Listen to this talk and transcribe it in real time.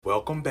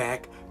welcome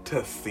back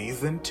to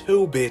season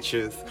 2,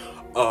 bitches,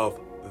 of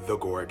the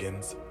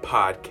Gorgons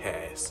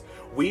Podcast.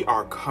 We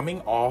are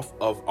coming off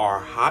of our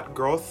hot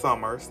girl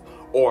summers,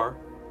 or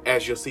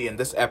as you'll see in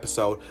this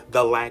episode,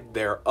 the lack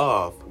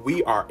thereof.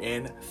 We are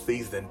in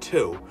season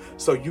 2,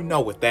 so you know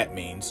what that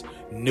means.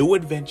 New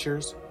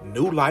adventures,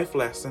 new life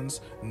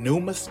lessons, new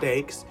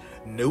mistakes,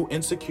 new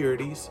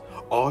insecurities,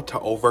 all to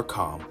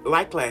overcome.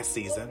 Like last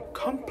season,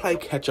 come play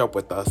catch up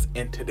with us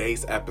in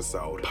today's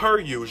episode. Per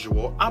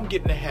usual, I'm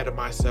getting ahead of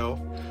myself,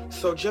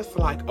 so just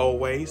like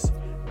always,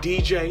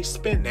 DJ,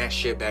 spin that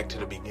shit back to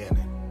the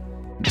beginning.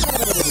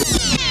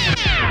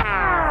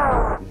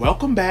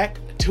 Welcome back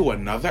to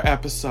another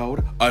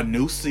episode, a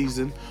new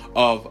season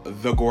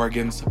of the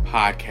Gorgons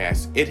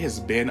Podcast. It has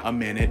been a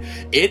minute.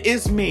 It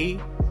is me,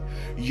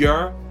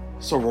 your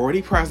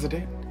sorority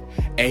president,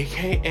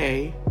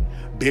 aka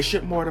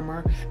Bishop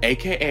Mortimer,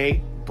 aka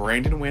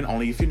Brandon Wynn,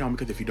 only if you know me,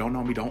 because if you don't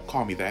know me, don't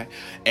call me that,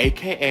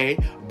 aka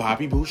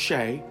Bobby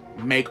Boucher,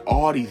 make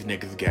all these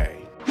niggas gay.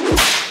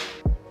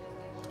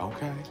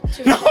 Okay.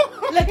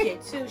 Look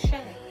at touche.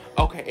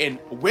 Okay,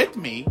 and with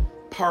me,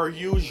 per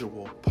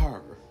usual,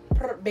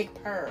 Big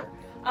purr.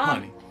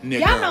 Honey, nigga.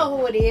 Y'all know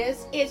who it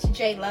is. It's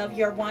J Love,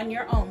 your one,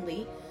 your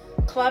only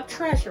club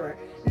treasurer.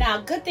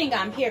 Now, good thing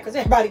I'm here because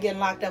everybody getting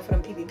locked up for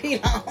them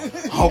PPP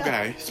loans.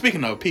 Okay,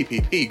 speaking of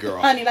PPP,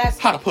 girl. Honey,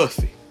 how the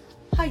pussy?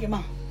 How your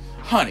mom?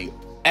 Honey,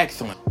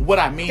 excellent. What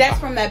I mean that's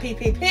from that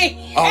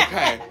PPP.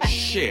 Okay,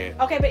 shit.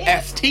 Okay, but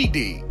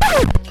STD.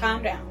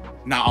 Calm down.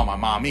 Not on my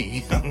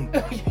mommy.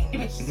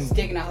 She's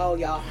digging a hole,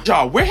 y'all.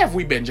 Y'all, where have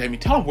we been, Jamie?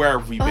 Tell them where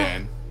have we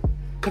been.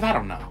 Because I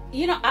don't know.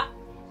 You know,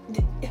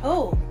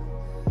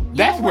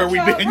 That's where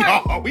we've been,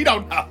 y'all. We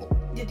don't know.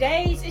 The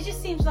days, it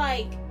just seems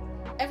like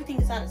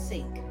everything is out of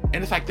sync.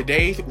 And it's like the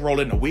days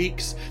roll into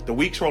weeks, the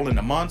weeks roll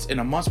into months, and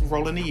the months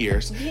roll into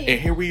years. Yeah. And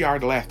here we are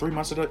the last 3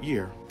 months of the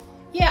year.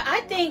 Yeah,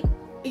 I think,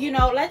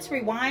 let's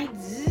rewind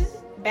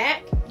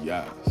back.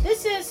 Yes.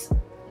 This is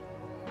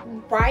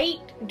right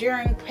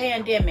during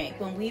pandemic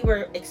when we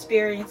were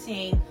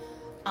experiencing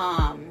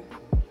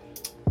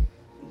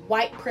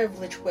white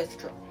privilege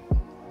withdrawal.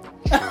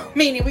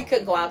 Meaning we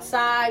couldn't go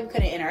outside, we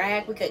couldn't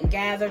interact, we couldn't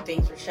gather,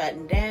 things were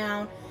shutting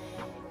down.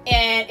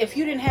 And if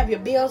you didn't have your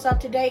bills up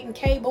to date and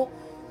cable,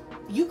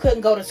 you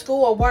couldn't go to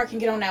school or work and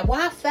get on that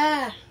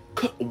Wi-Fi.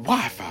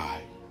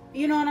 Wi-Fi?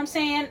 You know what I'm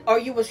saying? Or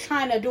you was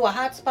trying to do a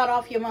hotspot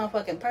off your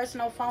motherfucking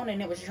personal phone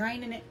and it was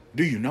draining it.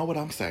 Do you know what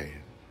I'm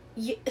saying?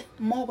 Yeah,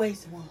 more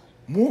ways than one.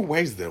 More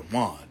ways than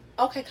one.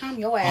 Okay, calm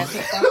your ass the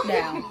fuck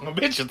down.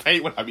 Bitches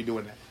hate when I be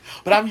doing that.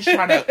 But I'm just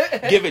trying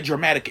to give it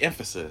dramatic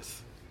emphasis.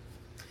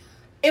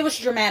 It was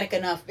dramatic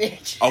enough,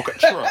 bitch. Okay,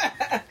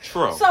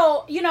 true.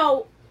 So,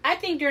 I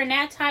think during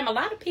that time, a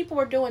lot of people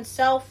were doing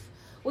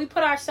we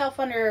put ourselves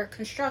under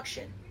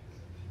construction.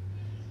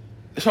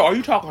 So are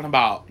you talking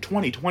about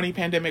 2020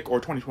 pandemic or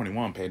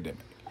 2021 pandemic?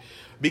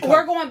 Because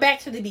we're going back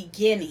to the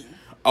beginning.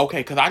 Okay,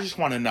 because I just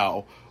want to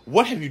know,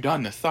 what have you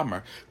done this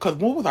summer? Because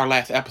what was our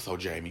last episode,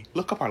 Jamie?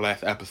 Look up our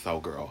last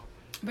episode, girl.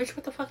 Bitch,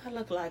 what the fuck I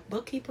look like?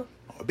 Bookkeeper?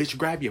 Oh, bitch,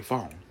 grab your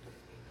phone.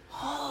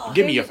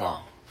 Give me your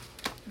phone.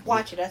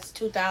 Watch it. That's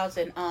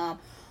 2000.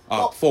 4.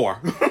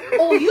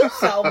 Oh, you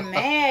so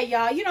mad,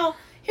 y'all.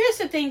 Here's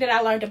the thing that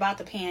I learned about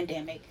the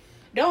pandemic.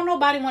 Don't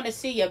nobody want to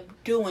see you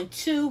doing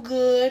too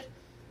good.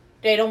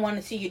 They don't want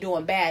to see you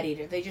doing bad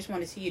either. They just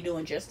want to see you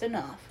doing just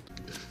enough.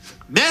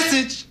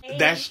 Message!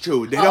 That's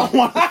true. They don't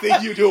want to see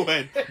you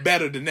doing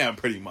better than them,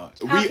 pretty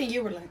much. How can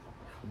you relate?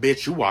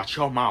 Bitch, you watch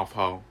your mouth,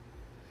 ho.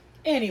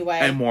 Anyway.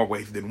 And more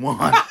ways than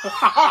one.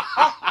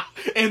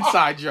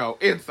 Inside joke,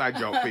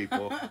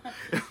 people.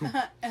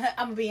 I'm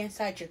going to be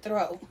inside your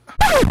throat.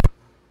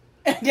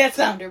 That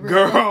sounded rude.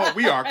 Girl,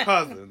 we are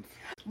cousins.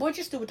 Boy,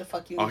 just do what the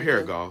fuck you need to do. Here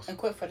it goes. And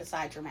quit for the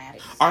side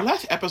dramatics. Our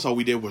last episode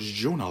we did was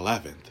June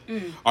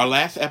 11th. Our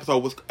last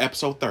episode was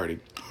episode 30.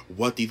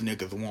 What these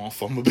niggas want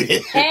from a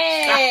bitch.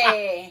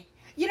 Hey!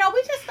 We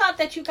just thought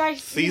that you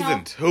guys...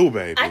 Season 2,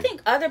 baby. I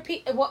think other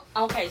people... Well,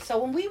 okay,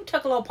 so when we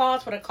took a little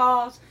pause for the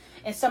cause,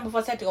 and some of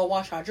us had to go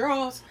wash our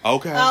drawers.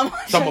 Okay.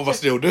 Some of us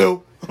still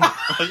do.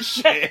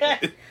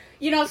 Shit.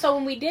 So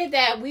when we did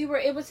that,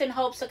 it was in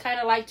hopes of kind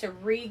of like to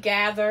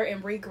regather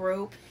and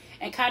regroup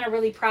and kind of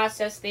really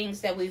process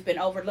things that we've been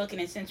overlooking.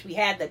 And since we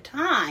had the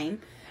time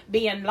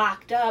being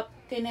locked up,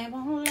 then they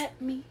won't let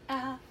me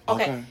out.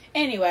 Okay.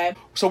 Anyway.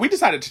 So we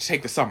decided to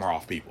take the summer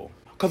off, people.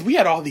 Because we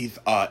had all these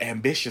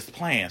ambitious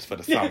plans for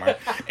the summer.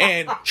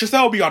 And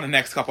Giselle will be on the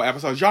next couple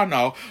episodes. Y'all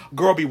know,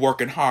 girl be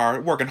working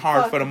hard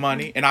for the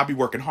money. And I'll be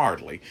working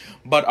hardly.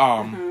 But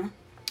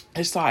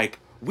it's like,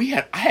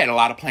 I had a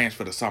lot of plans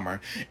for the summer.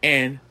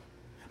 And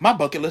my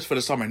bucket list for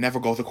the summer never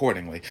goes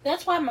accordingly.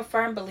 That's why I'm a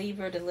firm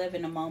believer to live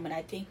in the moment.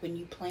 I think when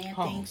you plan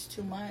things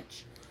too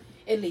much,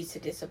 it leads to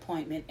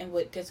disappointment. And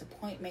with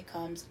disappointment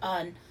comes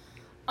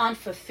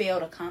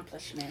unfulfilled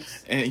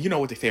accomplishments. And you know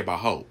what they say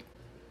about hope.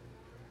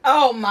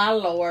 Oh, my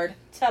Lord.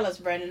 Tell us,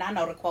 Brendan. I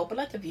know the quote, but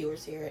let the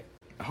viewers hear it.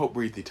 Hope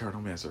breeds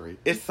eternal misery.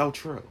 It's so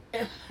true.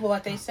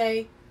 What they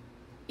say,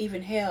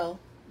 even hell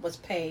was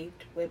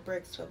paved with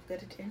bricks of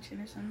good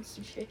intention or some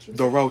shit.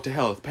 The road to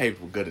hell is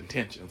paved with good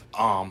intentions.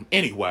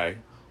 Anyway,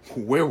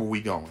 where were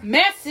we going?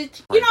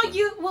 Message. You know,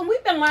 when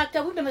we've been locked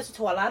up, we've been listening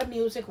to a lot of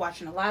music,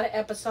 watching a lot of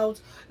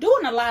episodes,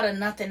 doing a lot of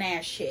nothing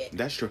ass shit.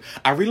 That's true.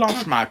 I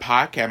relaunched my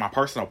podcast, my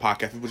personal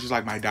podcast, which is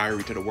like my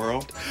diary to the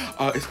world.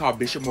 It's called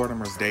Bishop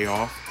Mortimer's Day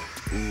Off.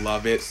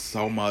 Love it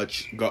so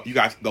much. You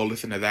guys go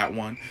listen to that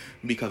one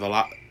because a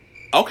lot.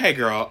 Okay,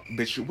 girl,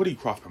 bitch, what are you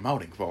cross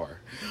promoting for?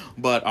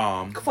 But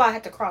before I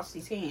had to cross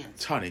these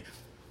hands, honey,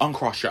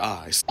 uncross your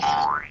eyes.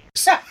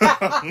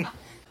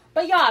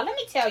 But y'all, let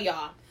me tell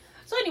y'all.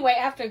 So anyway,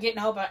 after getting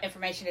a whole bunch of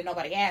information that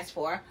nobody asked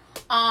for,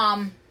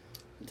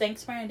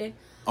 thanks, Brandon.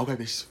 Okay,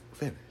 bitch,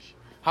 finish.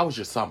 How was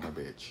your summer,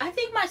 bitch? I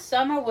think my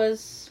summer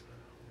was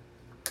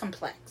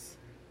complex.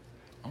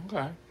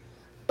 Okay.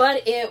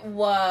 But it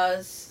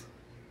was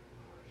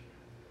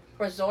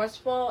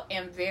resourceful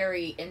and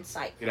very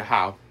insightful.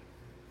 How?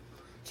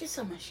 Just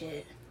so much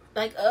shit.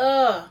 Like,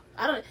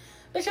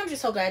 bitch, I'm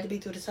just so glad to be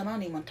through the summer. I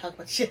don't even want to talk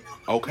about shit.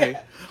 Okay.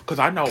 Because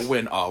I know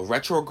when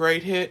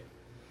retrograde hit,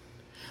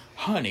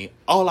 honey,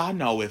 all I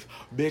know is,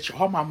 bitch,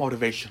 all my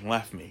motivation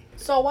left me.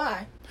 So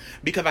why?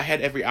 Because I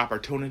had every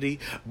opportunity,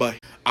 but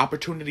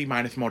opportunity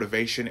minus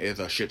motivation is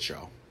a shit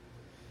show.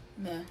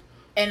 Yeah.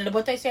 And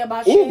what they say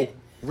about Ooh, shit.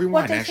 Rewind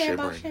what they that say shit,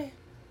 about Brandon. shit.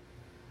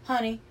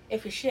 Honey,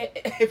 if you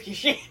shit, if you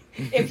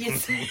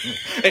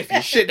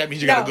shit, that means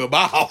you got a good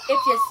bowel.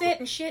 If you sit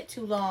and shit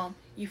too long,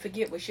 you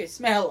forget what shit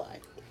smell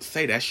like.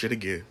 Say that shit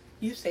again.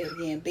 You say it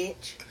again,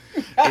 bitch.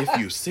 If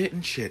you sit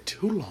and shit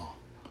too long,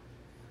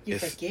 you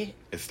forget.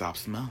 It stops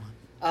smelling.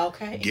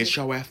 Okay. Get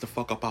your ass the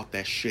fuck up out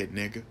that shit,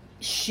 nigga.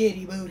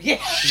 Shitty booty.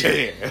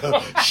 Shit.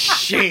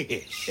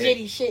 Shit.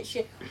 Shitty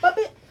shit. But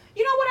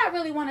you know what I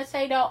really want to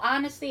say though?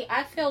 Honestly,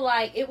 I feel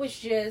like it was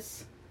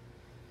just,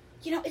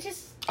 it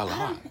just a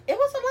lot. It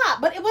was a lot,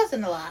 but it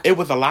wasn't a lot. It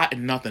was a lot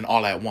and nothing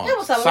all at once. It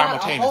was a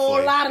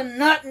whole lot of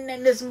nothing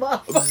in this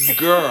motherfucker.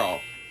 Girl,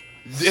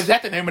 is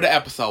that the name of the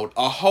episode?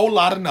 A whole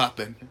lot of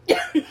nothing.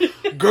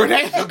 Girl,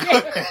 that's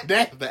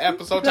the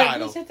episode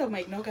title. That don't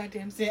make no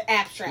goddamn sense.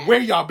 Abstract. Where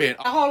y'all been?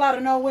 A whole lot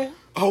of nowhere.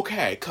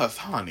 Okay, cause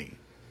honey.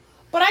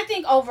 But I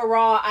think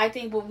overall,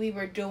 what we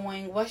were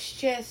doing was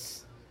just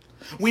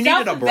we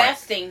needed a break,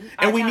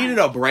 and we needed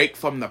a break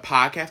from the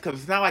podcast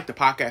because it's not like the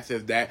podcast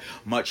is that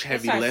much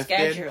heavy lifting.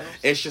 Schedules.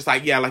 It's just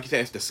like like you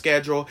said, it's the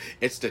schedule,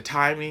 it's the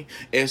timing.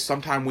 It's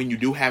sometimes when you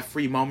do have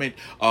free moment,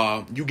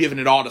 you giving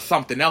it all to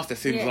something else that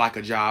seems like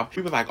a job.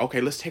 We were like,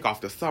 okay, let's take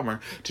off the summer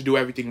to do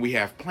everything we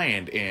have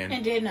planned,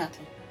 and did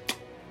nothing.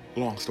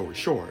 Long story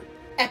short,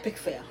 epic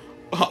fail.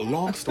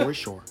 Long story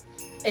short,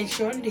 and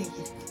short indeed.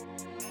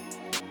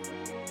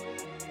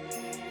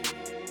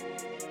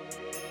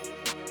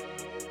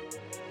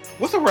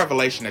 What's a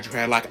revelation that you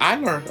had? Like, I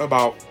learned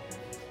about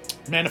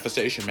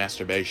manifestation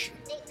masturbation.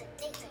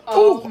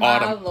 Oh,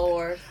 my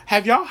Lord.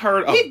 Have y'all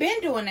heard of... We've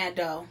been doing that,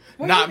 though.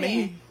 Not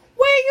me.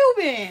 Where you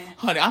been?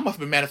 Honey, I must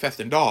have been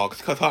manifesting dogs,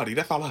 because, honey,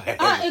 that's all I had.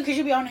 Because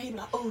you be on there, you be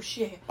like, oh,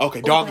 shit.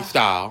 Okay, doggy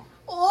style.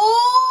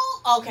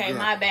 Oh, okay,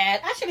 my bad.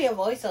 I should be a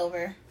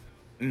voiceover.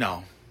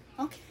 No.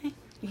 Okay.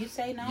 You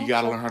say no? You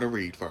gotta learn how to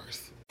read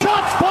first.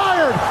 Shots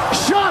fired!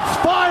 Shots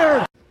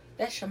fired!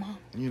 That's your mom.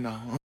 You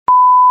know.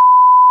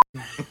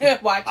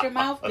 Watch your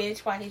mouth, bitch,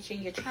 while I hit you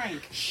in your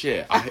trank.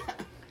 Shit, I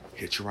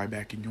hit you right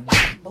back in your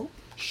mouth. Boop.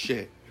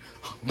 Shit.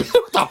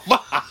 What the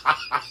fuck?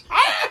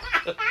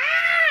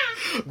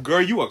 Girl,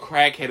 you a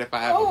crackhead if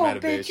I ever met a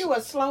bitch. Oh, bitch, you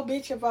a slow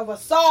bitch if I ever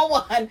saw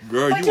one.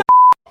 Girl, but you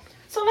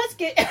So let's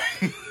get...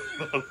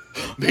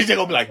 Bitch, they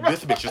gonna be like,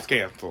 this bitch is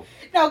canceled.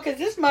 No, because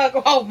this mug...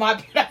 Oh, my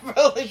bad, I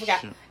really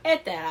forgot. Shit.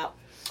 Edit that out.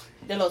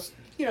 The little...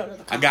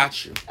 I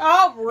got you.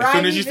 All right. As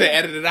soon as you say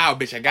edit it out,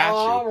 bitch, I got you.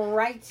 All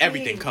right.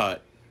 Everything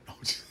cut.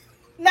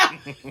 No,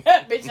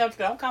 bitch,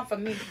 don't come for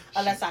me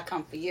unless I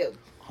come for you.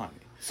 Honey.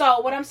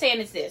 So what I'm saying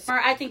is this.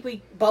 I think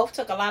we both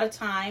took a lot of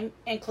time,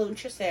 including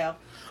Tricelle.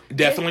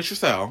 Definitely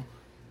Tricelle.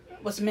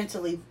 Was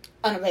mentally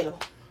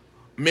unavailable.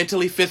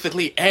 Mentally,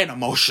 physically, and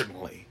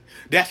emotionally.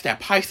 That's that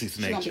Pisces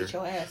nature. She gonna beat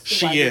your ass.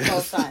 She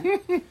is.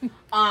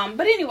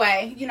 But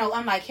anyway,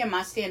 unlike him,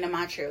 I stand in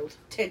my truth.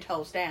 10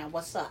 toes down.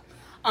 What's up?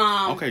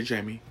 Okay,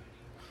 Jamie.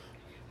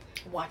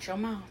 Watch your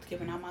mouth,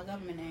 giving out my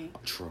government name.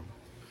 True.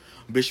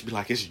 Bitch be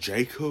like, it's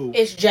J. Cool.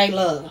 It's J.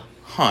 Love.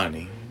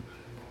 Honey.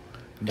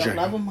 Don't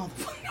love a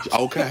motherfucker.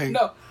 Okay.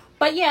 No.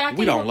 But yeah,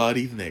 we don't love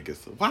these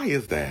niggas. Why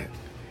is that?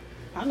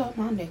 I love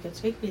my niggas.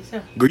 Speak for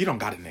yourself. Girl, you don't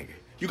got a nigga.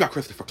 You got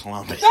Christopher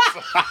Columbus.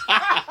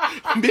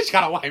 Bitch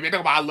got a wife. Man,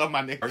 I love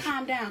my nigga.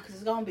 Calm down, because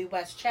it's going to be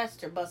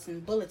Westchester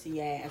busting bullets in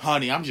your ass.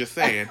 Honey, I'm just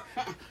saying.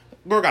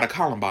 Girl got a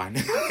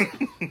Columbine.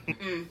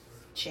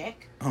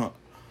 Check.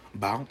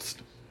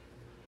 Bounced.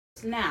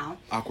 Now,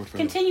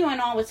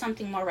 continuing on with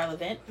something more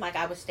relevant, like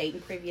I was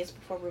stating previous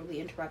before rudely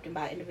interrupted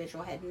by an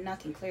individual had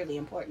nothing clearly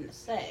important to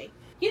say.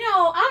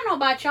 I don't know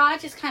about y'all, I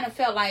just kind of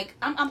felt like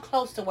I'm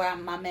close to where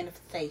I'm my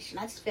manifestation.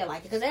 I just feel like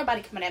it, because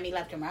everybody coming at me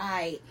left and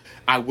right.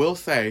 I will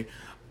say,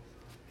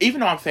 even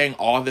though I'm saying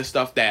all this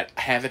stuff that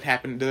hasn't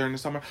happened during the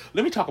summer,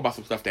 let me talk about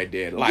some stuff that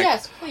did. Like,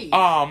 yes, please.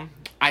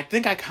 I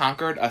think I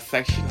conquered a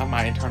section of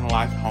my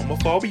internalized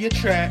homophobia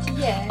check.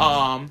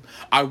 Yeah.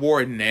 I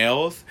wore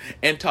nails.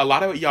 And to a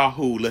lot of y'all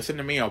who listen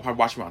to me or probably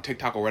watch me on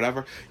TikTok or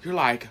whatever, you're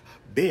like,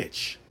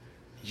 bitch,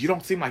 you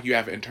don't seem like you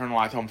have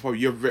internalized homophobia.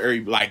 You're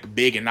very, like,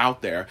 big and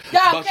out there. Okay.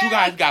 But you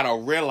guys gotta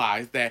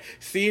realize that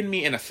seeing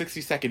me in a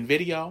 60-second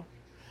video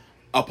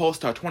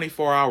opposed to a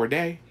 24-hour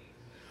day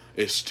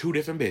is two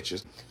different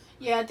bitches.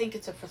 Yeah, I think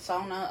it's a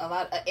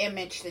persona, an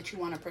image that you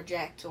want to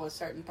project to a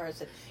certain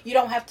person. You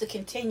don't have to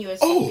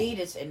continuously be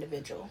this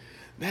individual.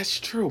 That's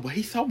true, but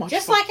he's so much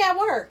Just like at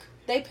work.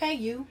 They pay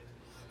you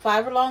for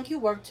however long you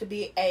work to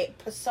be a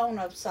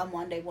persona of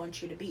someone they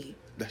want you to be.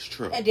 That's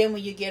true. And then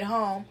when you get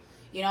home,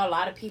 you know, a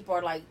lot of people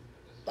are like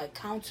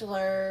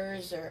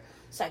counselors or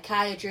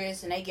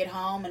psychiatrists, and they get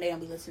home and they don't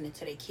be listening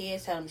to their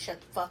kids, tell them to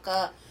shut the fuck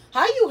up.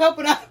 How you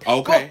helping out?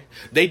 Okay.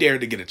 They dared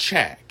to get a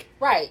check.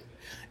 Right.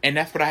 And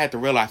that's what I had to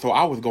realize. So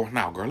I was going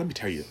out, girl. Let me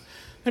tell you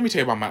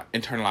about my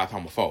internalized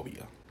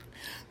homophobia.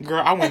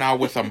 Girl, I went out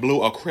with some blue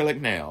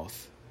acrylic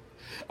nails.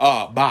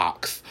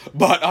 Box.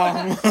 But,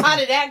 How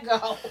did that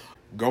go?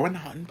 Going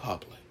out in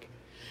public.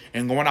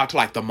 And going out to,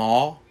 like, the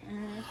mall.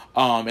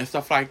 And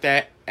stuff like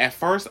that. At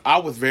first, I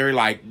was very,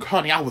 like,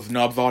 honey, I was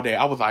nubs all day.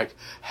 I was like,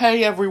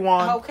 hey,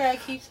 everyone. Okay,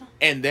 keep some.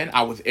 And then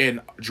I was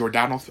in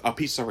Giordano's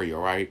pizzeria,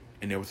 right?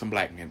 And there was some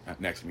black men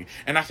next to me.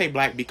 And I say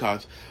black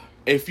because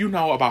if you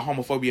know about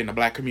homophobia in the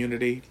black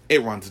community,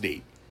 it runs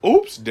deep.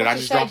 Oops, did I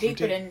just drop some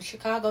deeper than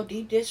Chicago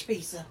deep dish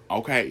pizza?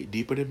 Okay,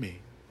 deeper than me.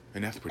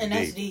 And that's pretty deep.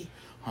 And that's deep.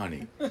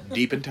 Honey,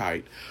 deep and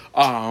tight.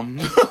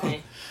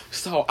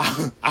 So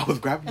I was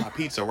grabbing my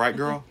pizza, right,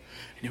 girl?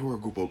 And there were a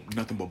group of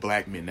nothing but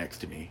black men next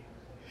to me.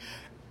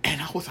 And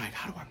I was like,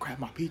 how do I grab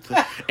my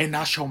pizza and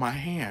not show my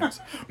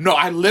hands? No,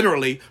 I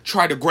literally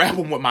tried to grab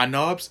them with my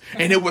nubs,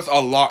 and it was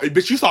a lot.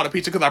 But you saw the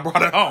pizza because I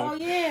brought it home. Oh,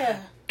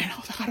 yeah. And I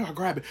was like, how do I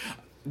grab it?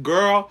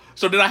 Girl,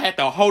 so then I had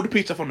to hold the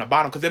pizza from the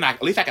bottom, because then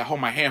at least I could hold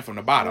my hand from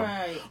the bottom.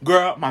 Right.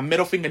 Girl, my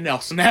middle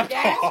fingernail snapped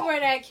off. That's where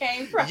that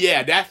came from.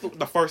 Yeah, that's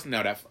the first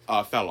nail that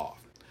fell off.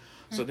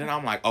 So then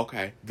I'm like,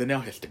 okay, the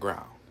nail hits the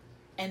ground.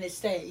 And it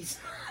stays.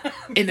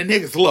 And the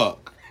niggas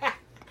look.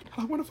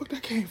 Like, where the fuck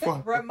that came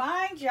from?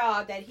 Remind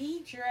y'all that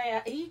he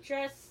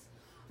dressed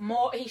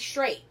more, he's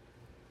straight.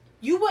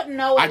 You wouldn't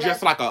know. I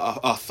dress like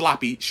a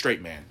sloppy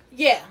straight man.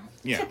 Yeah.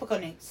 Yeah. Typical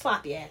nigga.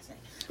 Sloppy ass nigga.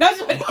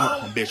 That's what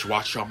bitch,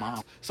 watch your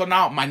mouth. So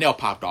now my nail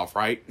popped off,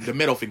 right? The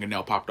middle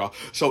fingernail popped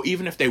off. So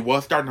even if they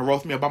was starting to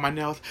roast me about my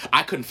nails,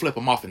 I couldn't flip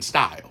them off in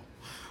style.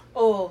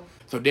 Oh.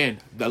 So then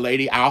the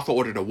lady, I also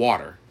ordered a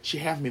water. She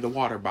hands me the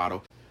water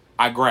bottle.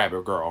 I grab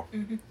her, girl.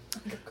 Mm-hmm.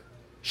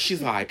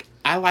 She's like,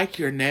 I like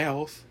your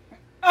nails.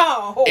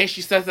 Oh. And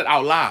she says it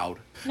out loud.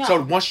 No.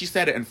 So once she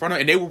said it in front of her,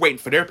 and they were waiting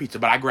for their pizza,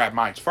 but I grabbed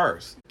mine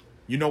first.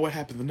 You know what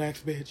happened the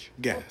next, bitch?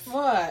 Guess.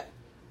 What?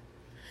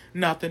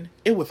 Nothing.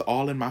 It was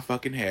all in my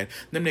fucking head.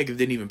 Them niggas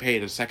didn't even pay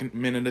it a second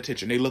minute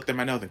attention. They looked at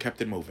my nails and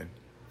kept it moving.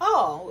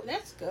 Oh,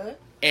 that's good.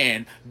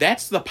 And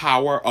that's the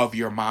power of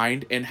your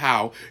mind and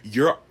how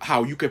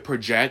you could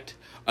project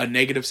a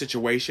negative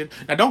situation.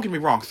 Now, don't get me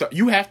wrong. So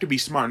you have to be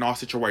smart in all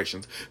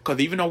situations, because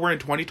even though we're in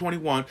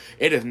 2021,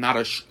 it is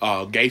not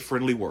a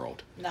gay-friendly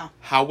world. No.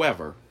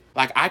 However,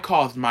 like, I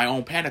caused my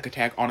own panic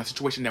attack on a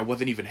situation that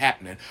wasn't even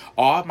happening.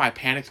 All of my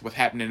panics was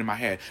happening in my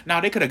head.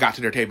 Now, they could have got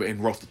to their table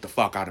and roasted the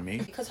fuck out of me.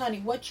 Because, honey,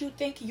 what you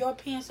think your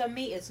opinions of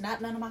me is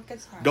not none of my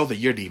concern. Those are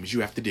your demons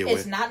you have to deal with.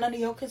 It's not none of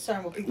your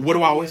concern. What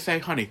do I always say?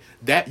 Honey,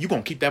 that you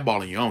going to keep that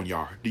ball in your own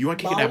yard. Do you want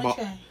to kick that ball?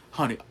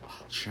 Honey,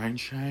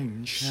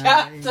 chain.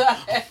 Shut the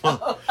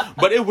hell.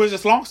 But it was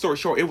just, long story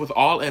short, it was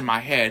all in my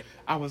head.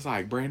 I was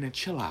like, Brandon,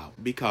 chill out,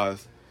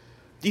 because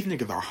these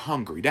niggas are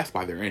hungry. That's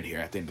why they're in here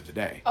at the end of the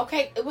day.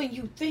 Okay, when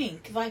you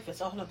think life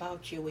is all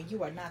about you and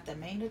you are not the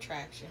main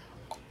attraction.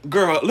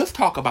 Girl, let's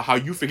talk about how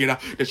you figured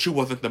out that you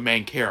wasn't the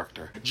main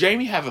character.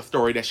 Jamie has a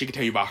story that she can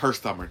tell you about her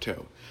summer,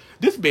 too.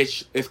 This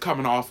bitch is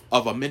coming off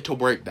of a mental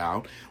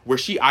breakdown where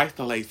she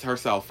isolates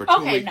herself for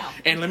 2 weeks. No.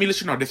 And let me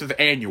let you know, this is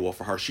annual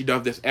for her. She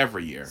does this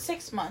every year.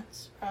 6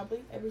 months,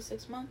 probably. Every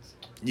 6 months.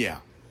 Yeah.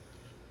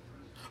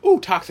 Ooh,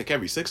 toxic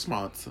every 6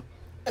 months.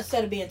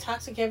 Instead of being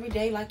toxic every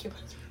day like your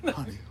husband.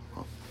 Honey.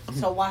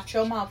 So watch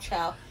your mouth,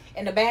 child.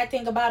 And the bad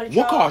thing about it,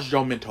 y'all, what caused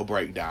your mental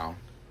breakdown?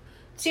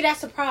 See,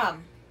 that's the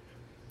problem.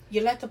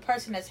 You let the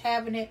person that's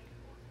having it,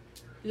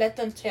 let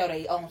them tell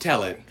their own story.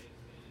 Tell it.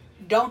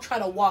 Don't try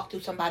to walk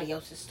through somebody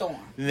else's storm.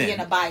 Being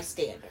a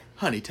bystander.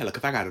 Honey, tell it,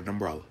 because I got an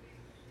umbrella.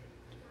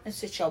 And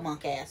sit your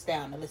monk ass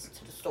down and listen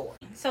to the story.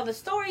 So the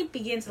story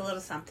begins a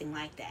little something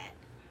like that.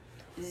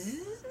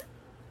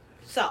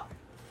 So,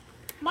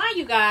 mind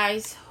you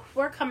guys,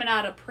 we're coming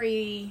out of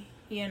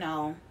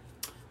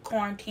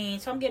quarantine.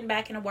 So I'm getting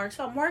back into work.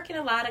 So I'm working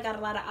a lot. I got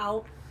a lot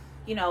of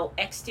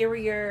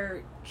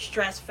exterior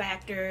stress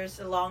factors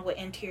along with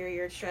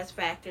interior stress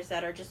factors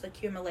that are just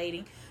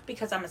accumulating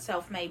because I'm a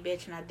self-made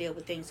bitch and I deal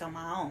with things on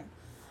my own.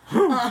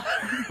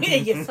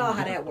 You saw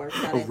how that works.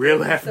 A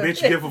real ass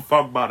bitch give a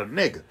fuck about a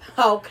nigga.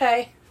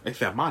 Okay.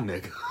 Except my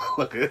nigga.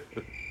 Look at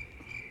it.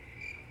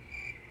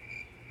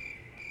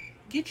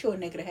 Get you a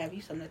nigga to have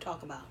you something to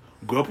talk about.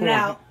 Good point.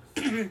 Now,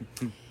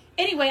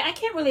 Anyway, I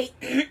can't really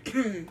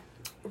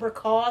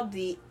recall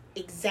the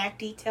exact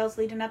details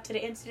leading up to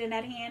the incident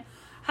at hand.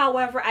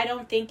 However, I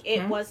don't think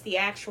it was the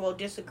actual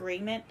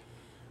disagreement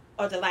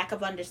or the lack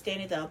of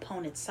understanding the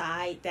opponent's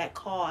side that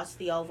caused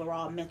the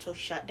overall mental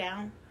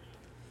shutdown.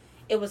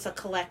 It was a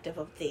collective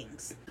of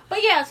things.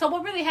 But yeah, so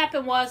what really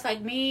happened was,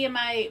 like, me and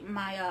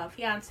my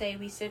fiance,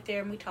 we sit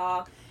there and we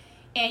talk.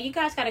 And you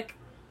guys got to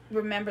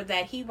remember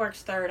that he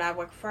works third, I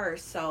work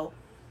first. So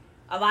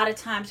a lot of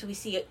times we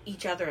see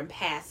each other in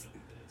passing.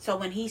 So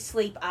when he's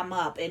asleep, I'm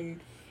up.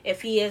 And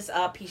if he is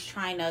up, he's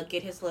trying to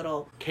get his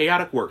little...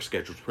 chaotic work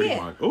schedules, pretty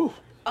much. Ooh.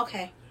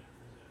 Okay.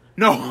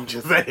 No, I'm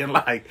just saying,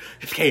 like,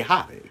 it's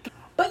chaotic.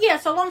 But yeah,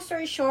 so long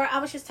story short, I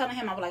was just telling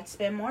him I would like to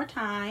spend more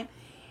time.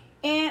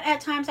 And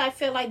at times I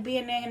feel like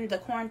being in the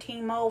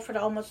quarantine mode for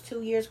the almost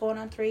 2 years, going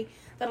on 3,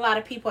 that a lot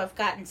of people have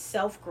gotten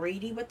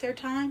self-greedy with their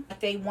time.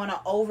 They want to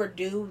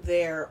overdo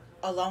their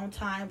alone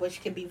time,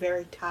 which can be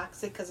very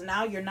toxic, because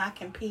now you're not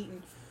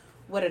competing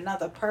with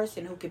another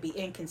person who could be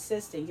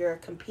inconsistent. You're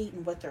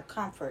competing with their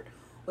comfort,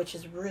 which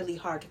is really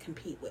hard to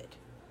compete with.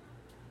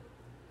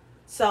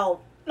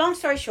 So, long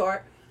story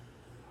short,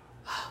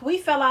 we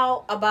fell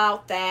out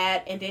about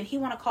that, and then he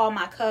want to call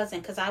my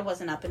cousin because I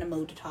wasn't up in the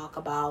mood to talk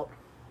about,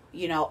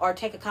 you know, or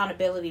take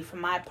accountability for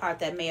my part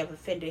that may have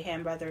offended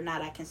him, whether or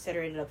not I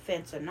consider it an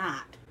offense or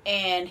not.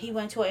 And he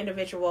went to an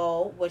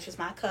individual, which is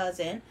my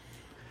cousin,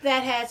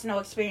 that has no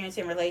experience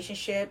in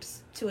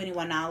relationships to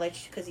anyone's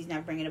knowledge, because he's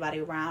never bringing anybody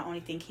around.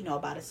 Only thing he know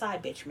about is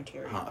side bitch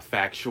material.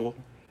 Factual.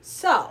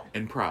 So.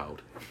 And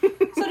proud. So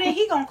then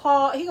he gonna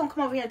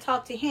come over here and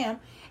talk to him.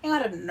 And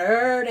got a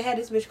nerve to have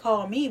this bitch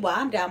call me while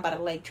I'm down by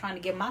the lake trying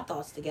to get my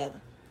thoughts together.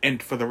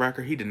 And for the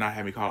record, he did not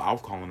have me call. I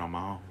was calling on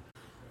my own.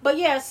 But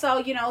yeah, so,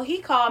 you know, he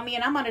called me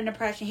and I'm under the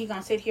impression he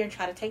gonna sit here and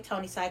try to take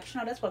Tony's side. Because, you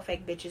know, that's what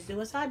fake bitches do.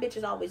 And side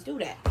bitches always do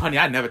that. Honey,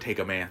 I never take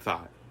a man's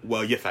side.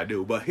 Well, yes, I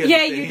do. But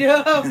yeah, you do.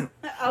 Okay.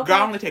 Girl,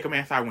 I only take a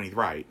man's side when he's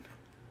right.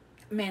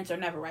 Men's are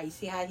never right. You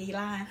see how he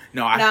lying?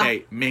 No, I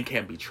say men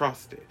can't be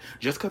trusted.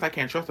 Just because I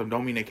can't trust them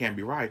don't mean they can't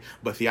be right.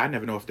 But see, I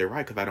never know if they're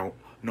right because I don't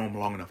know them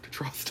long enough to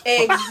trust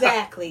them.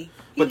 Exactly.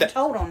 He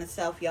told on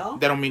himself, y'all.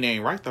 That don't mean they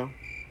ain't right, though.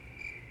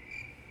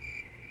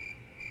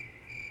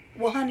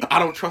 Well, honey, I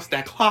don't trust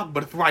that clock,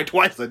 but it's right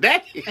twice a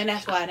day. And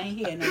that's why it ain't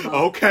here no more.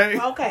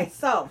 Okay,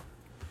 so.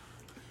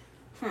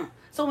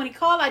 So when he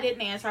called, I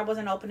didn't answer. I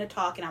wasn't open to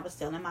talk, and I was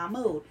still in my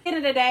mood. At the end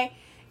of the day,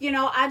 you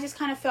know, I just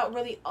kind of felt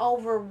really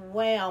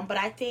overwhelmed. But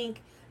I think,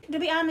 to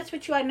be honest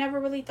with you, I never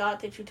really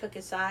thought that you took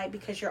his side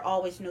because you're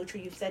always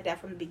neutral. You've said that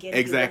from the beginning.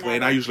 Exactly,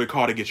 and I usually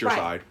call to get your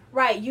side.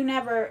 Right, you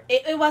never...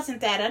 It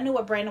wasn't that. I knew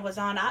what Brandon was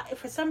on.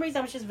 For some reason,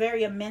 I was just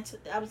very immense.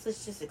 I was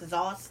just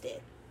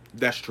exhausted.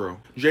 That's true.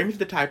 Jamie's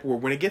the type where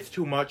when it gets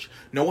too much,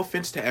 no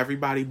offense to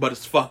everybody, but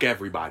it's fuck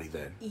everybody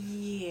then.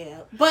 Yeah.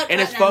 And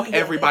it's fuck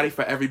everybody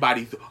for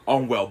everybody's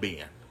own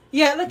well-being.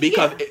 Yeah. Look,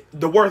 because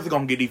the words are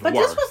going to get even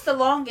worse. But this was the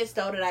longest,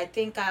 though, that I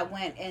think I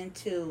went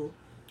into...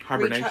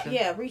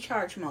 hibernation?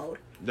 Recharge mode.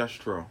 That's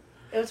true.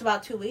 It was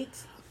about 2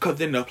 weeks. Because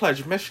then the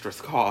pledge mistress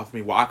calls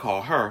me, well, I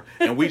call her,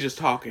 and we just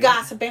talking.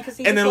 Gossiping.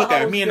 And then look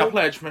at me, and the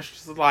pledge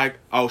mistress is like,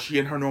 oh, she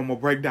in her normal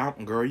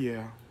breakdown? Girl,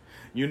 yeah.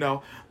 You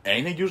know,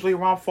 ain't it usually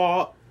around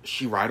fall?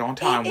 She right on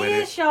time with it.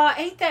 It is, y'all.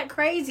 Ain't that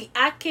crazy?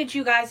 I kid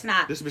you guys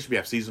not. This bitch be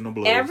have seasonal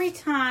blues. Every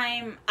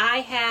time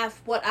I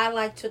have what I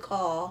like to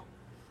call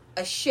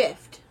a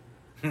shift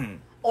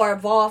or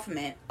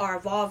evolvement or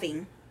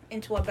evolving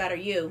into a better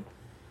you,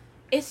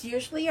 it's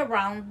usually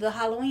around the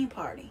Halloween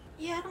party.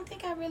 Yeah, I don't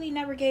think I really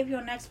never gave you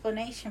an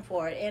explanation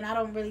for it. And I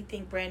don't really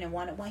think Brandon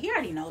wanted one. He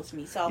already knows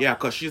me, so... Yeah,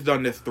 because she's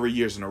done this 3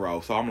 years in a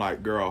row. So I'm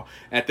like, girl,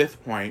 at this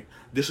point,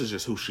 this is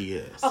just who she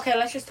is. Okay,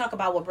 let's just talk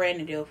about what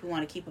Brandon do if we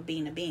want to keep a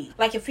being a being.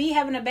 Like, if he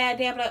having a bad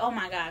day, I'm like, oh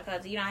my God,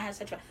 because, you know, I had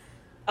such a...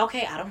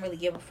 Okay, I don't really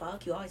give a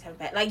fuck. You always have a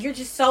bad... Like, you're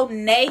just so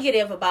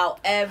negative about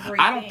everything.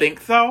 I don't think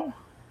so.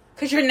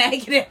 Because you're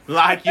negative.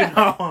 Like, you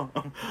know,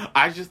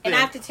 I just think... And I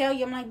have to tell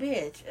you, I'm like,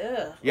 bitch,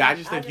 ugh. Yeah, I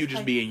just think you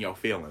just be in your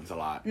feelings a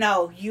lot.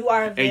 No, you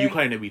are very... And you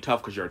claim to be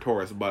tough because you're a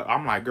Taurus, but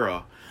I'm like,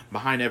 girl,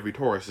 behind every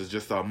Taurus is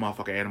just a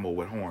motherfucking animal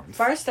with horns.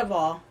 First of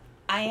all,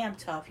 I am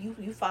tough. You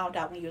found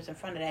out when you was in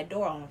front of that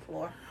door on the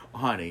floor.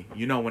 Honey,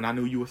 you know when I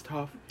knew you was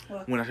tough?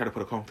 What? When I tried to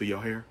put a comb through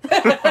your hair.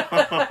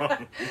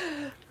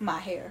 My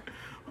hair.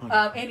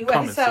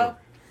 Anyway, so,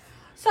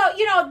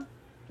 you know...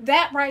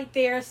 That right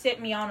there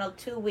sent me on a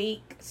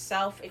 2-week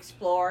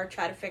self-explore,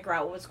 try to figure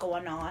out what's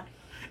going on.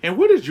 And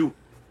what did you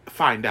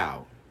find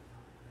out?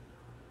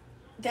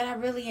 That I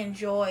really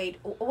enjoyed.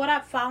 What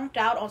I found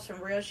out on some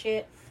real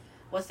shit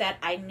was that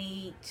I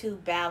need to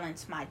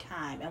balance my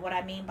time. And what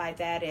I mean by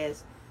that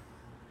is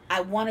I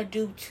want to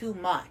do too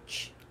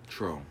much.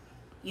 True.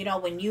 You know,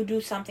 when you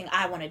do something,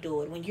 I want to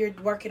do it. When you're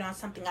working on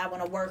something, I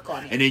want to work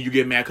on it. And then you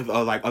get mad because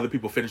like other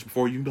people finish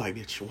before you. You be like,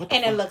 bitch, what the fuck?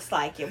 And it looks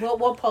like it.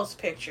 We'll post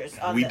pictures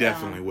on we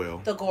definitely will.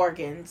 The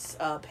Gorgons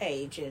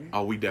page and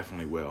we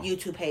definitely will.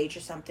 YouTube page or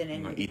something. And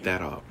I'm gonna eat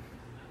that up.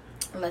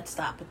 Let's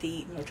stop with the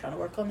eating. We're trying to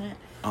work on that.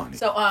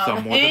 So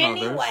some more than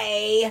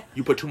anyway, others.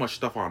 You put too much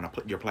stuff on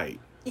your plate.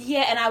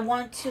 Yeah, and I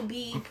want to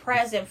be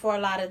present for a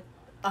lot of,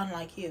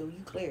 unlike you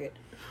clear it.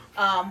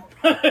 And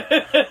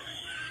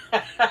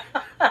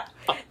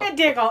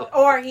then go,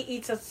 or he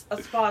eats a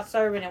small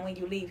serving, and when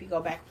you leave, you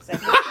go back for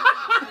second.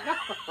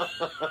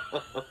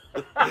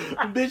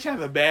 Bitch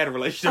has a bad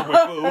relationship with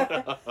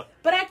food.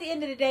 But at the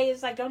end of the day,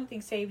 it's like the only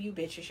thing save you,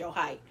 bitch, is your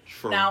height.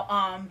 True.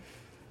 Now,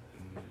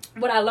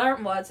 what I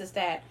learned is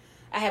that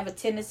I have a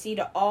tendency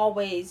to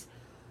always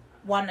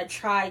want to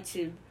try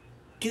to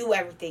do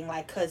everything,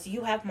 like, because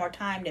you have more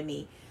time than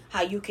me.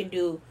 How you can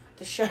do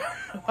the shirt.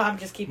 I'm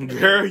just keeping it.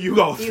 Girl, you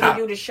go. You can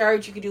do the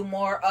shirt. You can do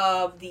more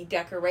of the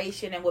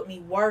decoration. And with me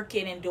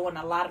working and doing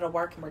a lot of the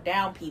work, and we're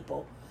down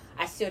people,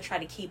 I still try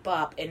to keep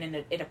up. And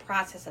in the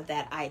process of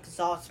that, I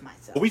exhaust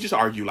myself. We just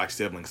argue like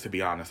siblings, to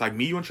be honest. Like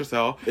me, you and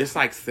Tricelle, it's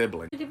like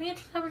siblings. Did me and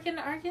Tricelle get in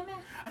an argument?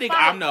 I think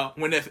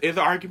when there's an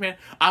argument,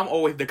 I'm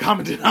always the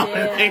common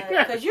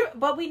denominator. Yeah,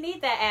 but we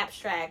need that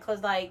abstract.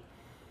 Because, like,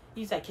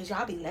 he's like, because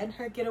y'all be letting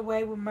her get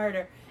away with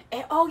murder.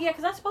 And,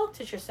 because I spoke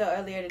to Tricelle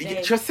earlier today. Yeah,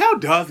 Tricelle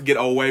does get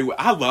away with.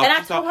 I love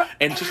Tricelle.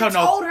 I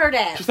told her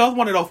that. Tricelle's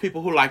one of those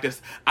people who like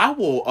this. I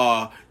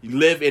will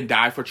live and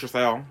die for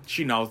Tricelle.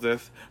 She knows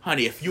this,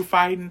 honey. If you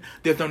fighting,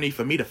 there's no need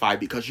for me to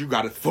fight because you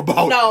got it for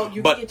both. No,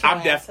 you get your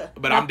answer.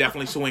 But I'm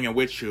definitely swinging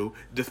with you,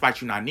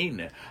 despite you not needing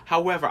it.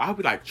 However, I'll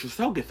be like,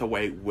 Tricelle gets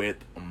away with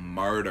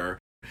murder,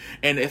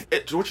 and it's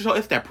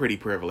that pretty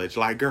privilege,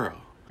 like, girl.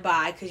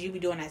 Bye, because you be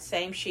doing that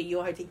same shit. You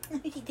already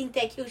think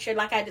that cute shit,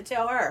 like I had to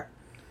tell her.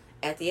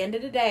 At the end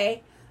of the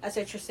day, I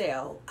said,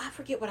 Tricelle, I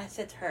forget what I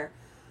said to her.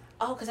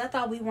 Oh, because I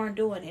thought we weren't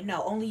doing it.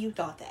 No, only you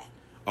thought that.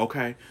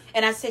 Okay.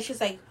 And I said,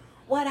 she's like,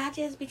 what? I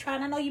just be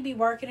trying. I know you be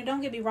working, and don't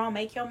get me wrong,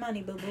 make your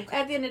money, boo-boo.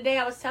 At the end of the day,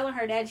 I was telling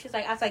her that, and she's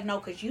like, I was like, no,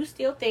 because you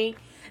still think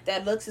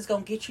that looks is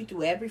going to get you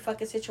through every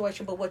fucking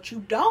situation, but what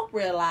you don't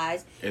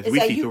realize is we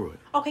that see through it.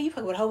 Okay, you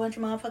fuck with a whole bunch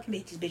of motherfucking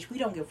bitches, bitch. We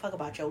don't give a fuck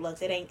about your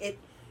looks.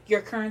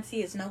 Your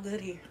currency is no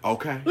good here.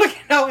 Okay. Look,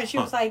 and she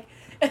was like,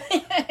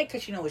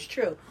 because you know it's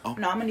true. Oh.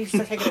 No, I'm going to need you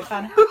to take it to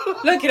kind of.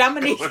 Look, I'm going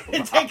to need you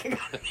to take it.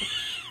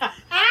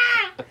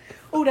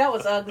 Ooh, that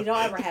was ugly. Don't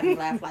ever have me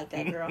laugh like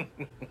that, girl.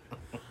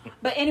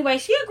 But anyway,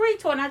 she agreed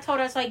to it, and I told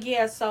her, I was like,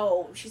 yeah,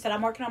 so she said,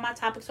 I'm working on my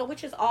topic, so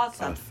which is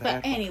awesome.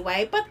 But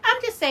anyway,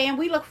 I'm just saying,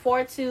 we look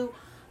forward to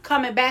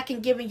coming back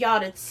and giving y'all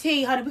the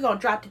tea. Honey, we're going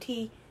to drop the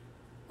tea.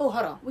 Oh,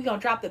 hold on. We're going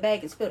to drop the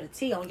bag and spill the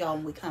tea on y'all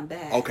when we come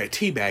back. Okay,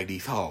 teabag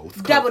these hoes.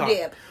 Double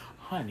dip.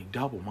 Honey,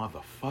 double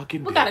motherfucking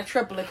dip. We got to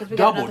triple it because we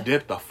got double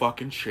dip the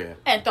fucking shit.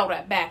 And throw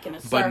that back in the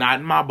circle. But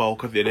not in my bowl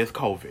because it is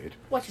COVID.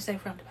 What you say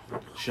from the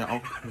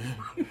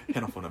back? Hit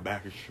them from the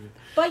back and shit.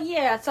 But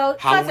yeah, so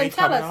Halloween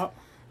tell us. Up.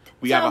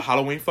 We have a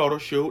Halloween photo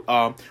shoot.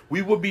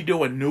 We will be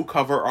doing new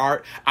cover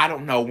art. I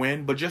don't know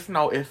when, but just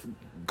know it's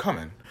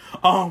coming.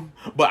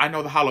 But I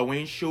know the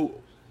Halloween shoot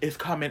is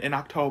coming in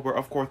October.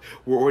 Of course,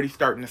 we're already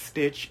starting to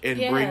stitch and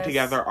bring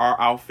together our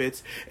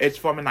outfits. It's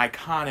from an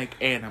iconic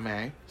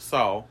anime,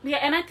 so yeah.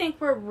 And I think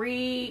we're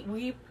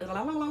revamping.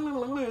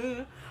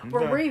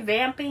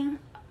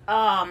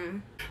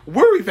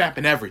 We're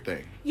revamping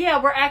everything.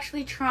 Yeah, we're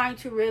actually trying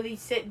to really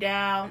sit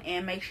down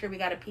and make sure we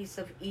got a piece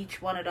of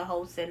each one of the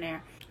hosts in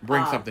there.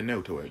 Bring something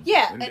new to it.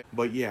 Yeah.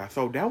 But yeah,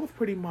 so that was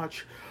pretty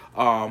much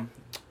a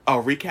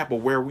recap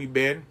of where we've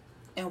been.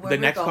 And where the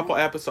next going. couple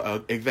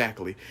episodes,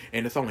 exactly.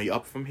 And it's only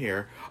up from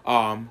here.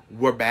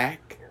 We're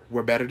back.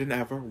 We're better than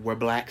ever. We're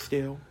black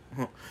still.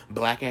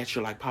 Black at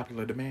you like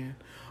popular demand.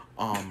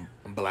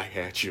 Black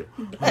at you.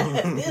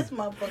 This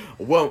motherfucker.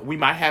 Well, we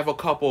might have a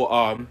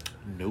couple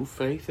new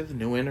faces,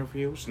 new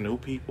interviews, new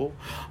people.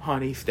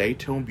 Honey, stay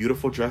tuned.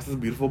 Beautiful dresses,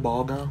 beautiful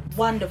ball gowns.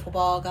 Wonderful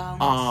ball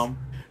gowns.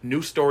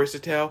 New stories to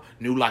tell,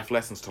 new life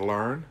lessons to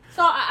learn.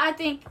 So I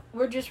think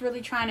we're just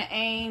really trying to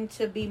aim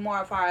to be more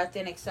of our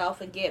authentic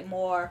self and get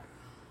more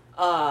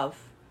of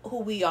who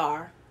we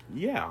are.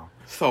 Yeah.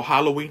 So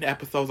Halloween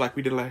episodes like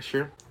we did last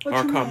year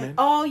are coming. Mean?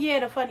 Oh yeah,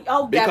 definitely.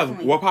 Because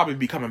we'll probably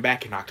be coming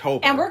back in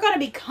October. And we're going to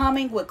be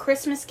coming with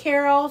Christmas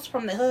carols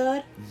from the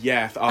hood.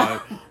 Yes.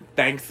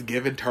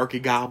 Thanksgiving turkey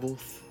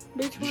gobbles.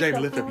 Bitch, Jay,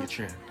 lift up your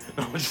chin.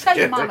 Tell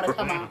your mama to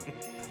come out.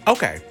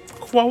 Okay.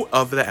 Quote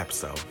of the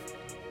episode.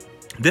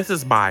 This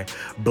is by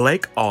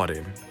Blake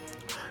Auden.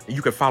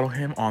 You can follow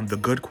him on The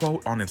Good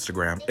Quote on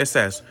Instagram. It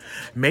says,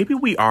 maybe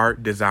we are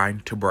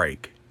designed to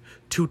break,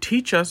 to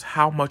teach us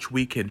how much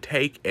we can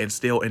take and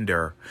still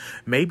endure.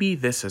 Maybe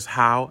this is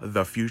how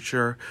the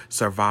future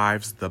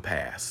survives the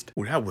past.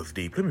 Oh, that was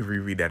deep. Let me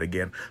reread that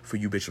again for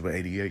you bitches with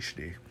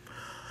ADHD.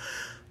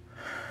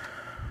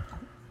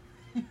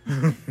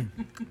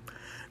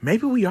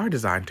 Maybe we are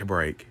designed to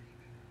break,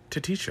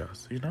 to teach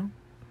us, you know?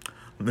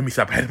 Let me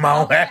stop adding my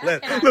own ad.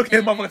 Look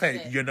at motherfucker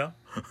say, you know?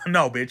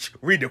 No, bitch.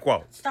 Read the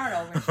quote. Start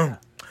over.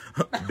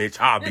 Bitch,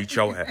 I'll beat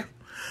your ass.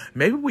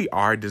 Maybe we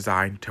are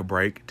designed to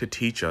break, to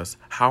teach us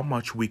how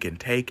much we can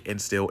take and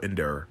still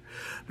endure.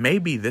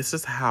 Maybe this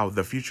is how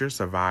the future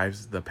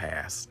survives the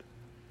past.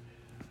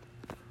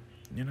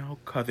 You know,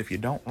 because if you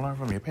don't learn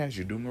from your past,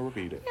 you're doomed to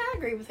repeat it. Yeah, I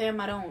agree with him.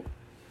 I don't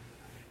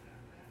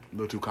a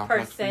little too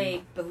complex per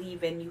se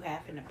believe in you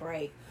having to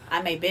break.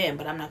 I may bend,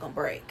 but I'm not going to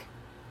break.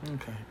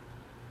 Okay.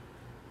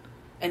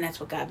 And that's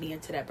what got me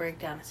into that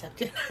breakdown of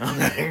septic.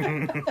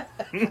 Honey.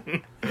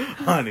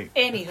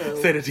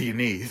 Anywho. Say it to your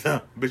knees.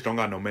 Bitch don't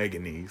got no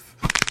Megan knees.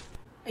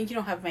 And you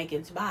don't have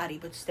Megan's body,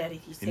 but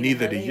steady.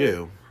 Neither do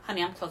you.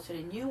 Honey, I'm closer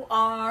than you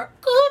are.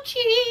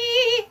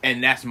 Gucci.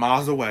 And that's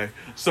miles away.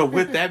 So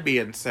with that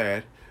being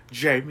said,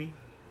 Jamie,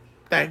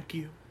 thank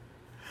you.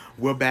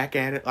 We're back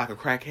at it like a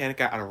crackhead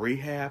got out of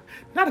rehab.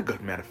 Not a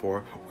good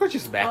metaphor. We're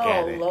just back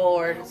at it. Oh,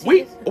 Lord.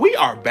 We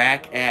are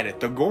back at it.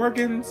 The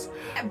Gorgons.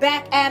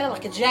 Back at it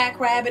like a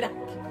jackrabbit.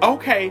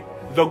 Okay,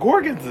 the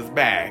Gorgons is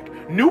back.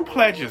 New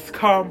pledges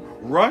come.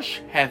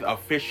 Rush has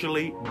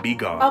officially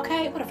begun.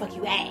 Okay, what the fuck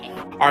you at?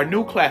 Our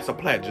new class of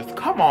pledges,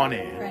 come on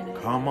in. Brandon.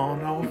 Come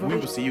on over. We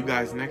will see you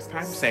guys next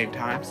time,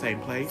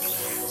 same place.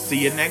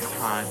 See you next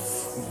time.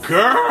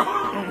 Girl.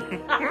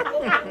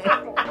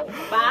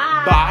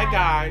 Bye. Bye,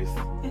 guys.